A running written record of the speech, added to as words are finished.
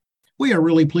We are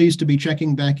really pleased to be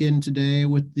checking back in today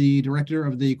with the director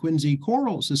of the Quincy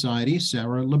Choral Society.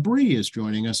 Sarah Labrie is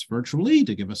joining us virtually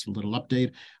to give us a little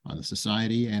update on the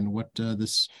society and what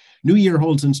this new year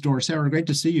holds in store. Sarah, great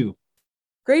to see you.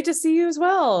 Great to see you as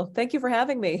well. Thank you for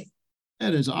having me.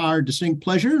 It is our distinct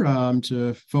pleasure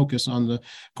to focus on the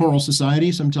Choral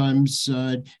Society. Sometimes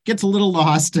gets a little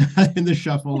lost in the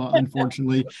shuffle,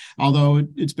 unfortunately, although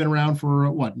it's been around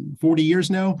for, 40 years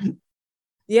now?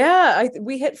 Yeah,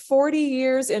 we hit 40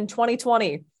 years in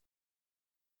 2020.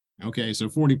 Okay, so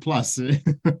 40 plus.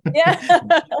 Yeah.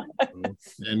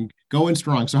 And going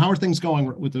strong. So how are things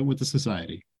going with the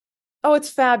society? Oh, it's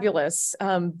fabulous.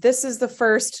 This is the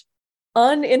first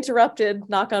uninterrupted,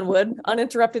 knock on wood,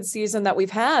 uninterrupted season that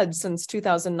we've had since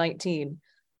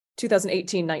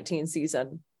 2018-19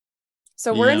 season.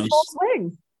 So we're in full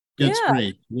swing. That's Yeah.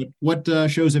 great. What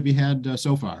shows have you had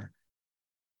so far?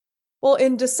 Well,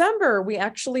 in December, we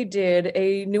actually did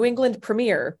a New England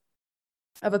premiere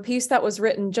of a piece that was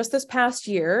written just this past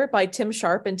year by Tim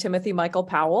Sharp and Timothy Michael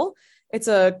Powell. It's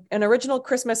an original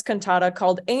Christmas cantata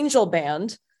called Angel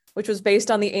Band, which was based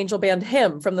on the Angel Band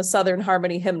hymn from the Southern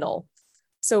Harmony Hymnal.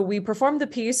 So we performed the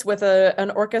piece with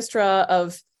an orchestra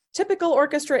of typical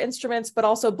orchestra instruments, but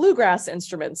also bluegrass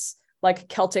instruments like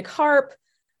Celtic harp.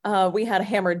 We had a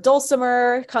hammered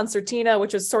dulcimer, concertina,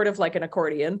 which is sort of like an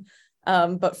accordion,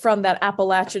 but from that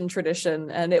Appalachian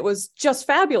tradition. And it was just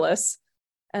fabulous.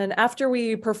 And after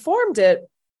we performed it,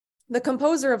 the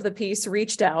composer of the piece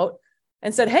reached out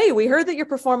and said, "Hey, we heard that your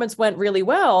performance went really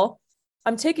well.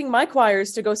 I'm taking my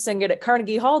choirs to go sing it at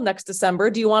Carnegie Hall next December.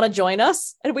 Do you want to join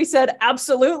us?" And we said,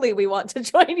 "Absolutely, we want to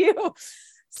join you."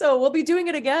 So we'll be doing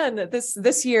it again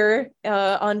this year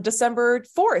on December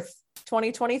 4th,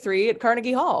 2023 at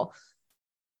Carnegie Hall.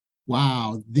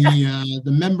 Wow, the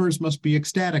members must be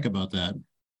ecstatic about that.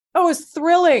 Oh, it was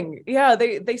thrilling. Yeah,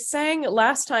 they sang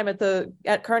last time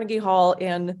at Carnegie Hall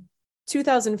in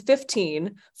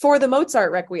 2015 for the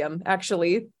Mozart Requiem,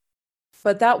 actually.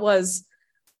 But that was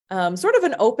sort of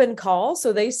an open call.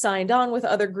 So they signed on with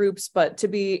other groups, but to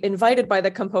be invited by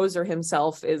the composer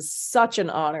himself is such an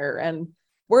honor. And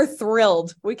we're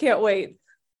thrilled. We can't wait.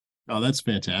 Oh, that's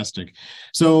fantastic.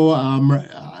 So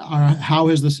how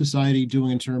is the society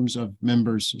doing in terms of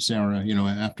members, Sarah,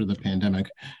 after the pandemic?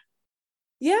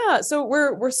 Yeah, so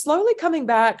we're slowly coming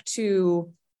back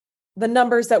to the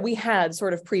numbers that we had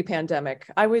sort of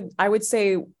pre-pandemic. I would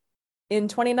say in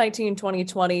 2019,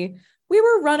 2020, we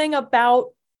were running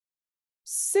about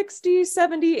 60,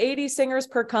 70, 80 singers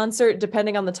per concert,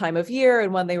 depending on the time of year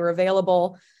and when they were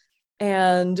available.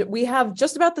 And we have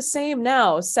just about the same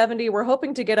now, 70. We're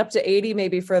hoping to get up to 80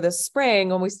 maybe for this spring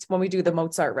when we do the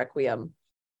Mozart Requiem.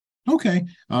 Okay.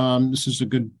 This is a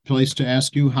good place to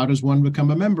ask you, how does one become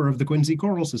a member of the Quincy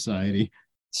Choral Society?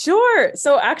 Sure.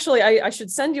 So actually, I should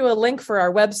send you a link for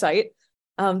our website.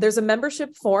 There's a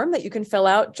membership form that you can fill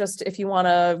out just if you want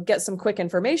to get some quick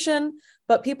information,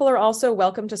 but people are also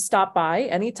welcome to stop by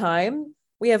anytime.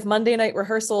 We have Monday night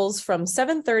rehearsals from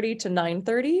 7:30 to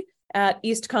 9:30 at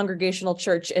East Congregational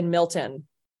Church in Milton,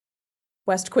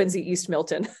 West Quincy, East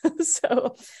Milton.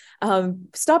 So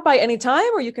stop by anytime,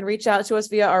 or you can reach out to us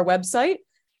via our website.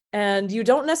 And you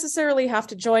don't necessarily have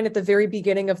to join at the very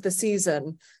beginning of the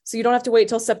season. So you don't have to wait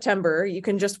till September. You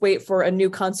can just wait for a new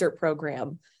concert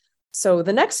program. So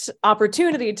the next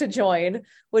opportunity to join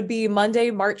would be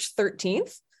Monday, March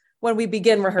 13th, when we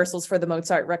begin rehearsals for the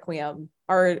Mozart Requiem.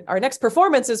 Our next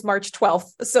performance is March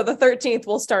 12th. So the 13th,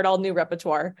 we'll start all new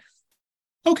repertoire.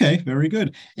 Okay, very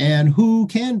good. And who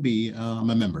can be a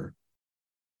member?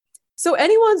 So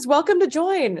anyone's welcome to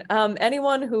join.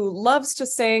 Anyone who loves to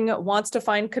sing, wants to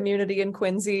find community in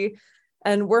Quincy.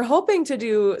 And we're hoping to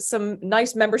do some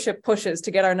nice membership pushes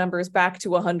to get our numbers back to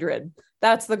 100.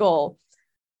 That's the goal.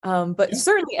 But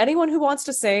certainly anyone who wants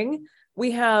to sing.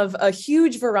 We have a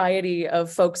huge variety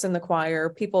of folks in the choir,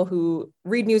 people who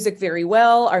read music very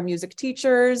well, our music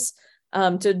teachers,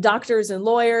 to doctors and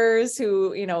lawyers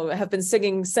who, have been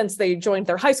singing since they joined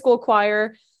their high school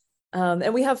choir.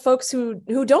 And we have folks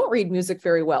who don't read music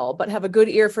very well, but have a good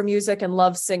ear for music and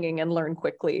love singing and learn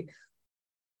quickly.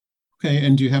 Okay,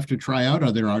 and do you have to try out?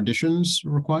 Are there auditions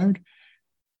required?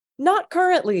 Not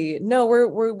currently. No,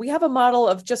 we have a model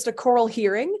of just a choral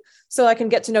hearing, so I can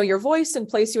get to know your voice and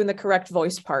place you in the correct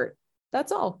voice part.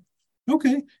 That's all.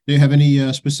 Okay. Do you have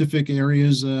any specific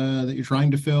areas that you're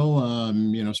trying to fill?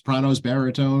 Sopranos,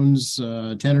 baritones,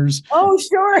 tenors? Oh,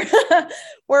 sure.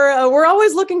 We're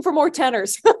always looking for more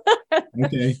tenors.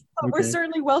 Okay. We're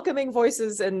certainly welcoming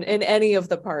voices in any of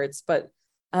the parts, but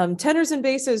tenors and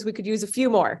basses, we could use a few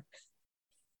more.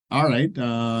 All right.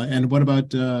 And what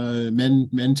about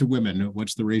men to women?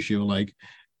 What's the ratio like?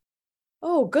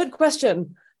 Oh, good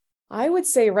question. I would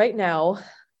say right now,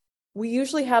 we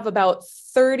usually have about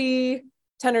 30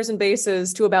 tenors and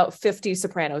basses to about 50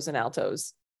 sopranos and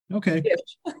altos. Okay,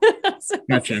 So,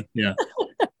 gotcha. Yeah.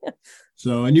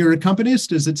 So, and your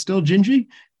accompanist, is it still Gingy?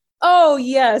 oh,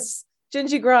 yes.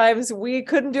 Gingy Grimes, we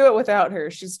couldn't do it without her.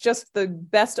 She's just the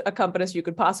best accompanist you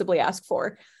could possibly ask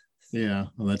for. Yeah,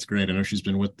 well, that's great. I know she's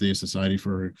been with the society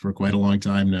for quite a long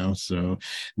time now, so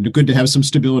good to have some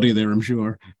stability there, I'm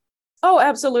sure. Oh,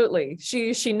 absolutely.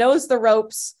 She knows the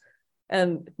ropes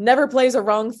and never plays a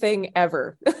wrong thing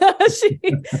ever.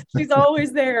 She's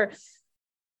always there.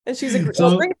 And she's a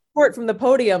great support from the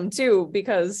podium too,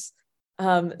 because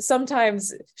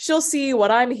sometimes she'll see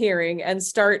what I'm hearing and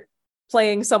start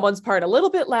playing someone's part a little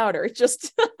bit louder.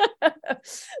 Just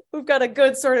we've got a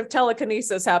good sort of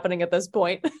telekinesis happening at this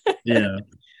point. Yeah.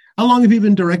 How long have you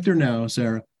been director now,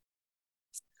 Sarah?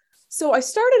 So I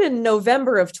started in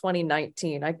November of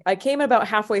 2019. I came about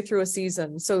halfway through a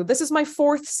season. So this is my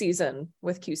 4th season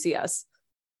with QCS.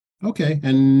 Okay.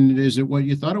 And is it what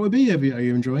you thought it would be? Are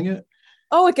you enjoying it?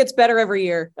 Oh, it gets better every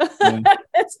year. Yeah.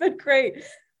 It's been great.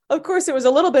 Of course, it was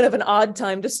a little bit of an odd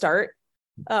time to start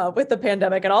with the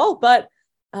pandemic and all, but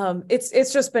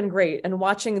it's just been great. And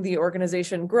watching the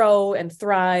organization grow and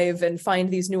thrive and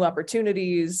find these new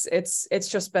opportunities, it's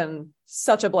just been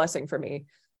such a blessing for me.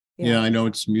 Yeah, I know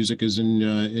music is in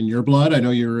your blood. I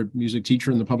know you're a music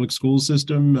teacher in the public school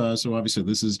system, so obviously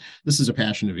this is a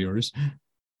passion of yours.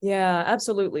 Yeah,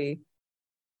 absolutely.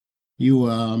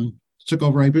 You took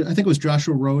over. I think it was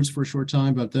Joshua Rhodes for a short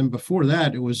time, but then before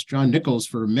that, it was John Nichols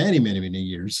for many, many, many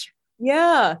years.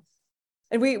 Yeah,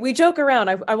 and we joke around.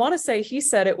 I want to say he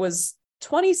said it was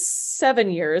 27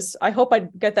 years. I hope I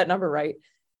get that number right.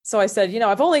 So I said,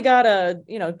 I've only got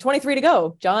 23 to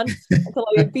go, John, until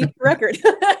I beat the record.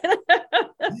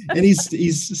 And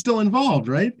he's still involved,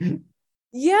 right?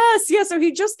 Yes. Yeah. So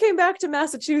he just came back to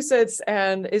Massachusetts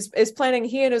and is planning.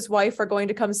 He and his wife are going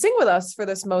to come sing with us for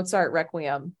this Mozart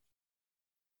Requiem.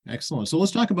 Excellent. So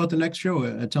let's talk about the next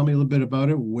show. Tell me a little bit about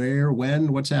it. Where,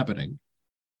 when, what's happening?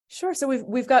 Sure. So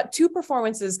we've got 2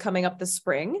 performances coming up this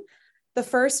spring. The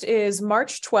first is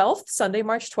March 12th, Sunday,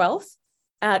 March 12th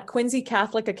at Quincy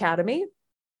Catholic Academy.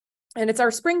 And it's our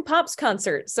Spring Pops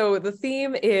concert. So the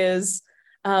theme is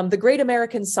the Great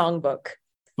American Songbook.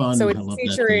 Fun. So it's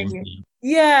featuring,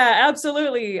 yeah,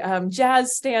 absolutely.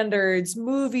 Jazz standards,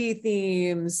 movie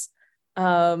themes,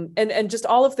 and just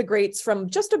all of the greats from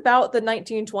just about the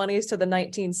 1920s to the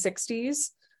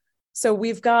 1960s. So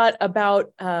we've got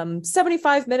about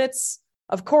 75 minutes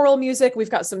of choral music. We've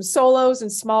got some solos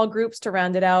and small groups to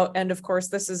round it out. And of course,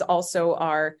 this is also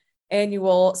our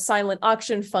annual silent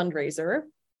auction fundraiser.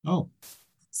 Oh.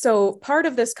 So part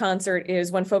of this concert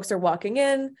is when folks are walking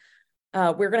in,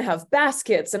 we're going to have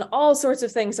baskets and all sorts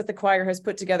of things that the choir has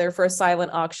put together for a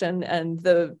silent auction. And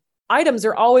the items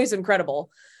are always incredible.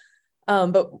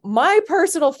 But my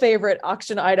personal favorite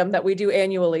auction item that we do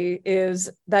annually is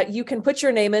that you can put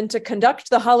your name in to conduct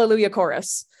the Hallelujah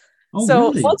Chorus. Oh, so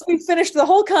really? Once we've finished the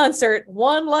whole concert,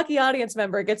 one lucky audience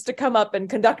member gets to come up and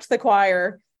conduct the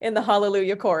choir in the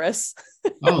Hallelujah Chorus.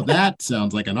 Oh, that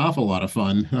sounds like an awful lot of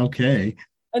fun. Okay.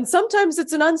 And sometimes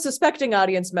it's an unsuspecting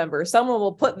audience member. Someone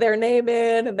will put their name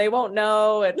in and they won't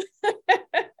know. And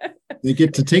they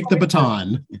get to take the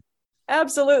baton.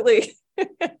 Absolutely.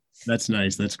 That's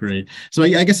nice. That's great. So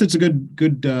I guess it's a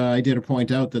good idea to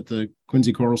point out that the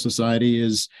Quincy Choral Society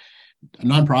is a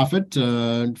nonprofit,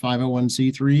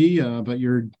 501c3, but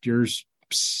you're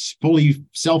fully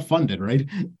self-funded, right?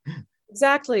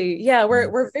 Exactly. Yeah,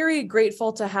 we're very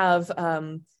grateful to have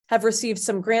received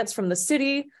some grants from the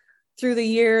city through the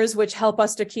years, which help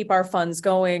us to keep our funds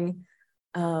going.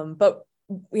 But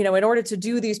in order to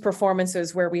do these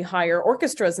performances where we hire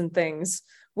orchestras and things,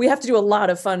 we have to do a lot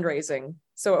of fundraising.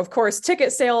 So of course,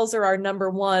 ticket sales are our number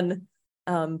one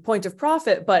point of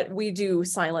profit, but we do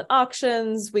silent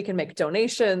auctions. We can make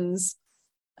donations.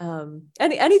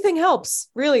 Anything helps.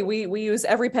 Really, we use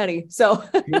every penny. So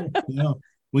yeah.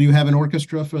 Will you have an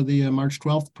orchestra for the March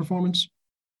 12th performance?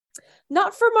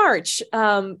 Not for March,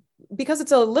 because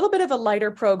it's a little bit of a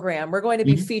lighter program. We're going to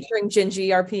be featuring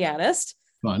Gingy, our pianist.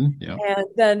 Fun, yeah. And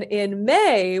then in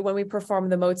May, when we perform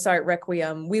the Mozart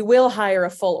Requiem, we will hire a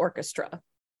full orchestra.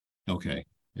 Okay.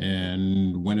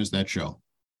 And when is that show?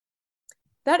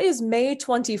 That is May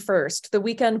 21st, the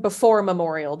weekend before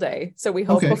Memorial Day. So we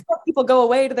hope before people go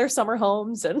away to their summer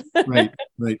homes. And Right.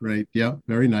 Yeah,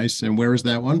 very nice. And where is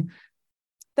that one?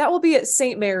 That will be at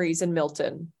St. Mary's in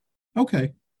Milton.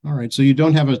 Okay. All right. So you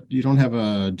don't have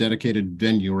a dedicated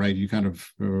venue, right? You kind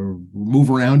of move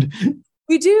around.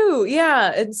 We do,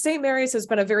 yeah. And St. Mary's has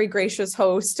been a very gracious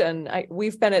host, and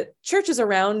we've been at churches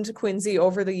around Quincy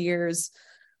over the years.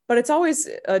 But it's always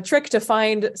a trick to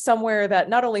find somewhere that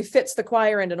not only fits the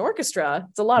choir and an orchestra,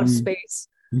 it's a lot of space,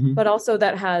 but also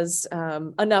that has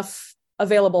enough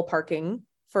available parking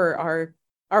for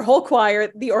our whole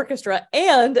choir, the orchestra,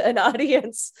 and an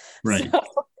audience. Right. So,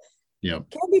 yeah.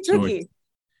 Can be tricky.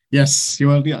 Yes.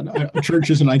 Well, yeah, a church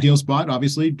is an ideal spot,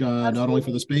 obviously, not only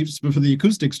for the space, but for the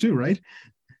acoustics too, right?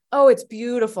 Oh, it's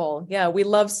beautiful. Yeah, we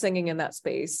love singing in that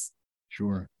space.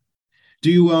 Sure. Do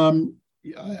you,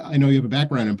 I know you have a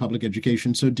background in public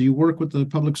education, so do you work with the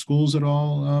public schools at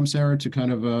all, Sarah, to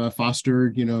kind of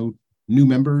foster, new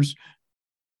members?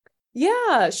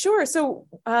 Yeah, sure. So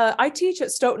I teach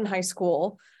at Stoughton High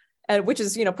School, which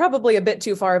is, probably a bit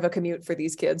too far of a commute for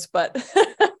these kids, but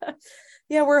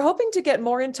yeah, we're hoping to get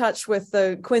more in touch with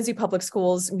the Quincy Public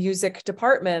Schools music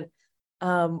department.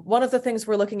 One of the things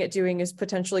we're looking at doing is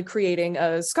potentially creating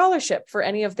a scholarship for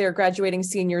any of their graduating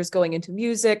seniors going into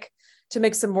music to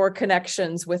make some more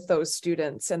connections with those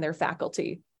students and their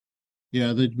faculty.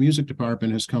 Yeah, the music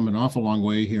department has come an awful long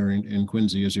way here in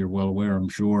Quincy, as you're well aware, I'm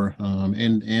sure,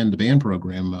 and the band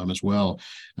program as well.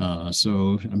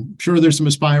 So I'm sure there's some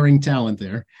aspiring talent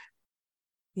there.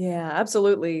 Yeah,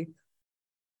 absolutely.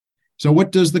 So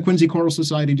what does the Quincy Choral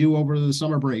Society do over the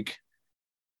summer break?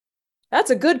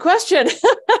 That's a good question.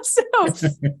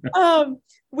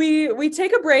 We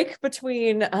take a break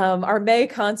between our May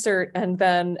concert, and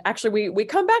then actually we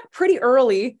come back pretty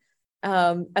early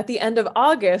at the end of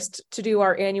August to do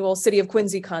our annual City of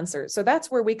Quincy concert. So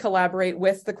that's where we collaborate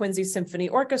with the Quincy Symphony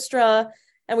Orchestra,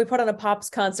 and we put on a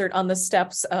pops concert on the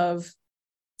steps of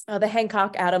the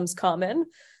Hancock Adams Common.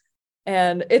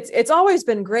 And it's always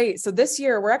been great. So this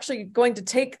year we're actually going to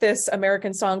take this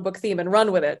American Songbook theme and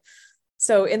run with it.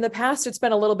 So in the past, it's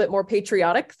been a little bit more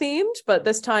patriotic themed, but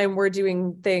this time we're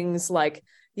doing things like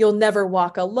You'll Never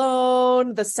Walk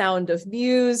Alone, The Sound of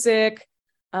Music,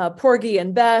 Porgy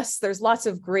and Bess. There's lots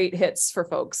of great hits for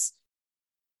folks.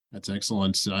 That's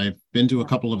excellent. I've been to a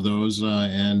couple of those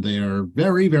and they are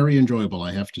very, very enjoyable,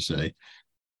 I have to say.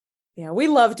 Yeah, we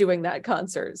love doing that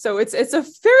concert. So it's a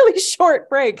fairly short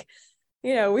break.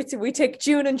 We take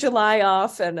June and July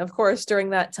off. And of course,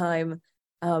 during that time,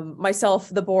 myself,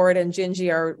 the board, and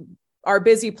Gingy are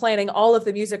busy planning all of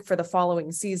the music for the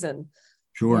following season.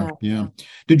 Sure. Yeah.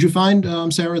 Did you find,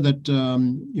 Sarah,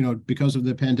 that, because of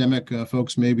the pandemic,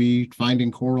 folks may be finding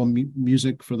choral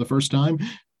music for the first time?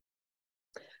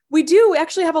 We do. We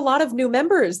actually have a lot of new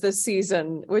members this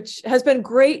season, which has been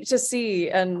great to see,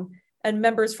 and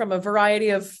members from a variety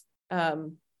of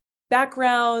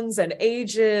backgrounds and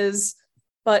ages.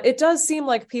 But it does seem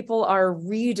like people are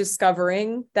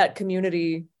rediscovering that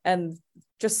community and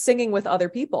just singing with other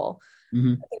people.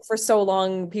 I think for so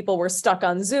long, people were stuck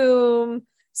on Zoom,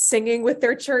 singing with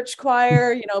their church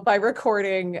choir, by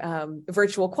recording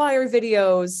virtual choir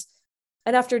videos.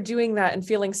 And after doing that and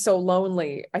feeling so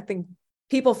lonely, I think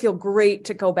people feel great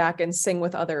to go back and sing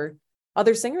with other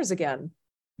singers again.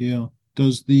 Yeah.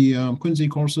 Does the Quincy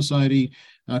Choral Society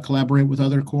collaborate with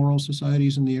other choral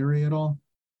societies in the area at all?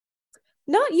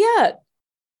 Not yet.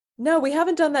 No, we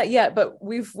haven't done that yet, but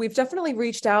we've definitely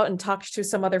reached out and talked to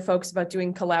some other folks about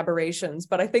doing collaborations.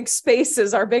 But I think space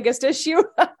is our biggest issue.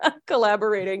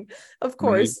 Collaborating, of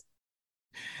course.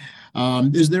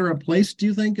 Right. Is there a place, do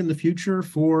you think, in the future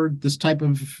for this type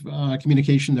of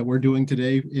communication that we're doing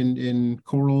today in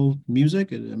choral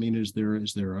music? I mean, is there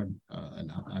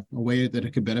a way that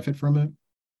it could benefit from it?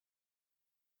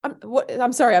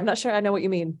 I'm sorry, I'm not sure I know what you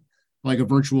mean. Like a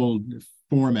virtual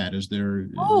format, is there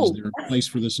a place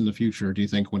for this in the future, do you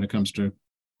think, when it comes to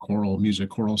choral music,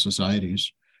 choral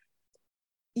societies?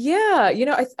 Yeah,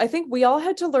 I think we all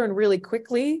had to learn really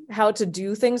quickly how to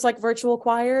do things like virtual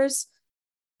choirs.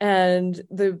 And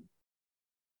the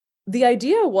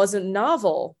idea wasn't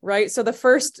novel, right? So the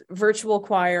first virtual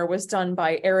choir was done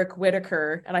by Eric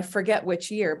Whitaker, and I forget which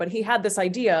year, but he had this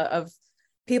idea of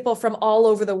people from all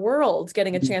over the world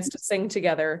getting a chance to sing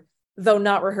together, though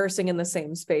not rehearsing in the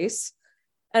same space.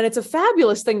 And it's a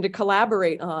fabulous thing to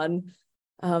collaborate on.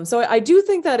 So I do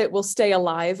think that it will stay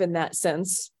alive in that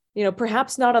sense,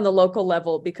 perhaps not on the local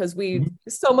level, because we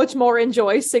so much more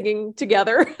enjoy singing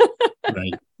together.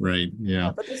 Right.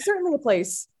 Yeah. But there's certainly a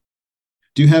place.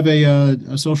 Do you have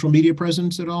a social media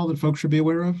presence at all that folks should be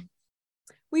aware of?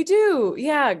 We do.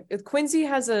 Yeah. Quincy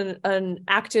has an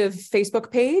active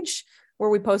Facebook page where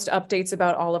we post updates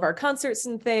about all of our concerts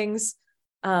and things.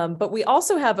 But we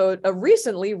also have a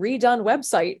recently redone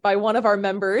website by one of our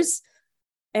members.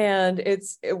 And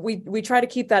we try to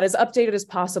keep that as updated as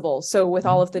possible. So with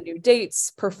all of the new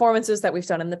dates, performances that we've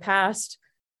done in the past,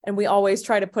 And we always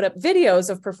try to put up videos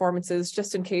of performances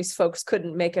just in case folks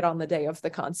couldn't make it on the day of the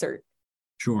concert.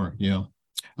 Sure. Yeah.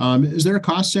 Is there a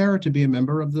cost, Sarah, to be a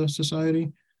member of the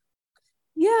society?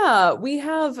 Yeah, we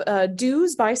have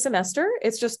dues by semester.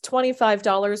 It's just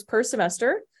 $25 per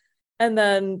semester. And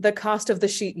then the cost of the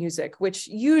sheet music, which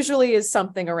usually is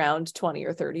something around $20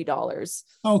 or $30.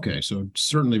 Okay, so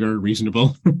certainly very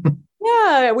reasonable.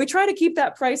 Yeah, we try to keep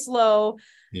that price low.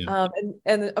 Yeah.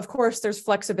 And of course, there's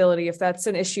flexibility. If that's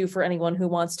an issue for anyone who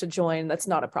wants to join, that's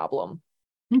not a problem.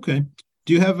 Okay.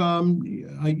 Do you have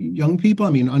young people? I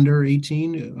mean, under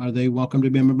 18, are they welcome to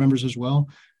be members as well?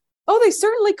 Oh, they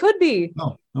certainly could be.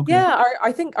 Oh, okay. Yeah,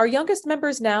 I think our youngest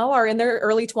members now are in their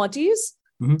early 20s,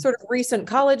 sort of recent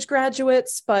college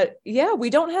graduates. But yeah, we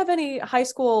don't have any high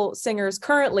school singers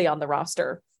currently on the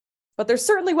roster, but they're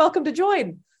certainly welcome to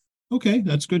join. Okay,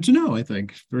 that's good to know, I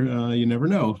think. You never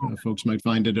know. Folks might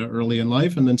find it early in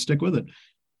life and then stick with it.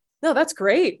 No, that's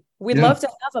great. We'd love to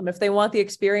have them if they want the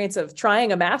experience of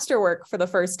trying a masterwork for the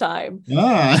first time.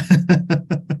 Ah,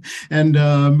 and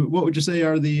what would you say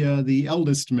are the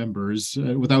eldest members,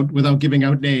 without giving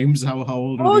out names? How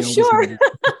old are the eldest sure. members?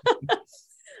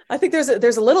 I think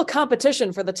there's a little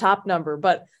competition for the top number,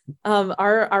 but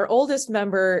our oldest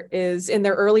member is in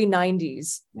their early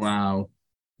 90s. Wow.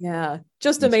 Yeah,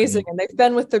 just amazing. And they've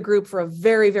been with the group for a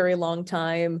very, very long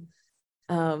time.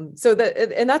 And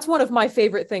that's one of my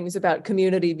favorite things about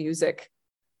community music,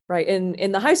 right?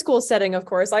 In the high school setting, of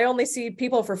course, I only see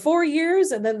people for 4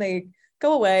 years and then they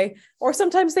go away, or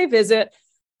sometimes they visit.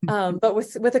 But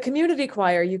with a community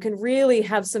choir, you can really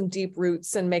have some deep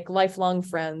roots and make lifelong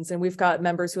friends. And we've got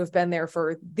members who have been there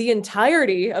for the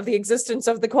entirety of the existence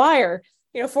of the choir,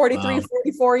 43, wow.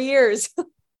 44 years.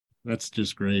 That's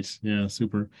just great. Yeah,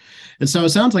 super. And so it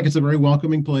sounds like it's a very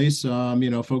welcoming place.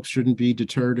 Folks shouldn't be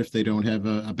deterred if they don't have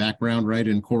a background, right,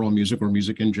 in choral music or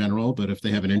music in general. But if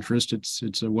they have an interest,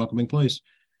 it's a welcoming place.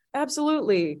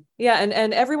 Absolutely. Yeah.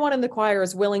 And everyone in the choir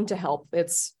is willing to help.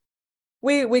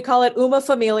 We call it Uma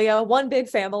Familia, one big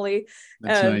family.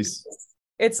 That's nice.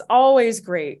 It's always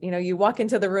great. You walk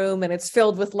into the room and it's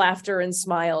filled with laughter and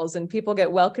smiles and people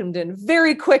get welcomed in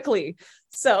very quickly.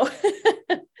 So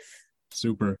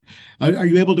super. Are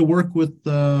you able to work with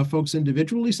folks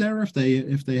individually, Sarah,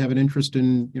 if they have an interest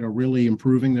in really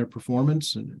improving their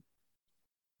performance?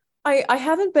 I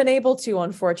haven't been able to,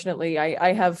 unfortunately.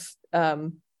 I have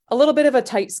a little bit of a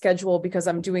tight schedule because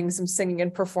I'm doing some singing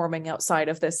and performing outside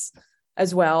of this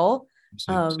as well.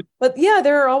 But yeah,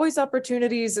 there are always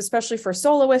opportunities, especially for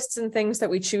soloists and things that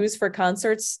we choose for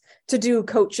concerts, to do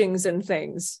coachings and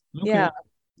things. Okay. Yeah.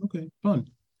 Okay, fun.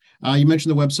 You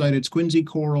mentioned the website. It's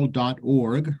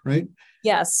quincychoral.org, right?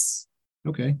 Yes.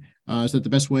 Okay. Is that the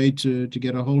best way to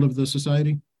get a hold of the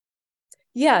society?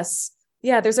 Yes.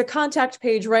 Yeah, there's a contact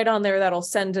page right on there that'll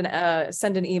send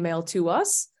an email to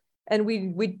us. And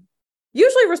we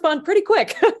usually respond pretty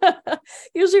quick,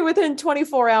 usually within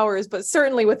 24 hours, but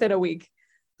certainly within a week.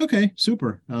 Okay,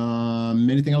 super.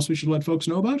 Anything else we should let folks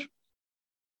know about?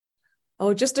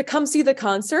 Oh, just to come see the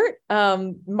concert,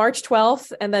 March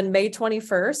 12th and then May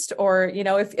 21st. Or,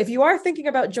 if you are thinking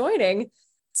about joining,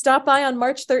 stop by on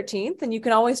March 13th and you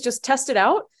can always just test it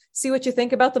out, see what you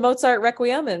think about the Mozart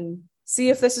Requiem and see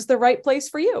if this is the right place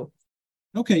for you.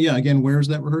 Okay, yeah. Again, where is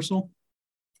that rehearsal?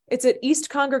 It's at East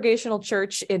Congregational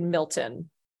Church in Milton.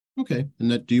 Okay.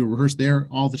 And do you rehearse there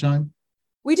all the time?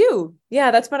 We do. Yeah,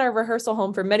 that's been our rehearsal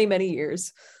home for many, many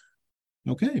years.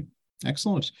 Okay.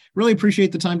 Excellent. Really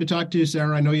appreciate the time to talk to you,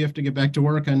 Sarah. I know you have to get back to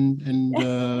work and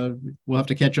we'll have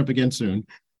to catch up again soon.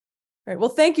 All right. Well,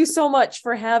 thank you so much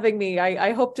for having me.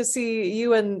 I hope to see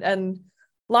you and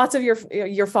lots of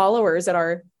your followers at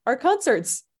our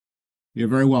concerts. You're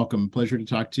very welcome. Pleasure to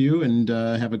talk to you and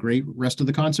have a great rest of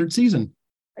the concert season.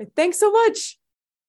 All right, thanks so much.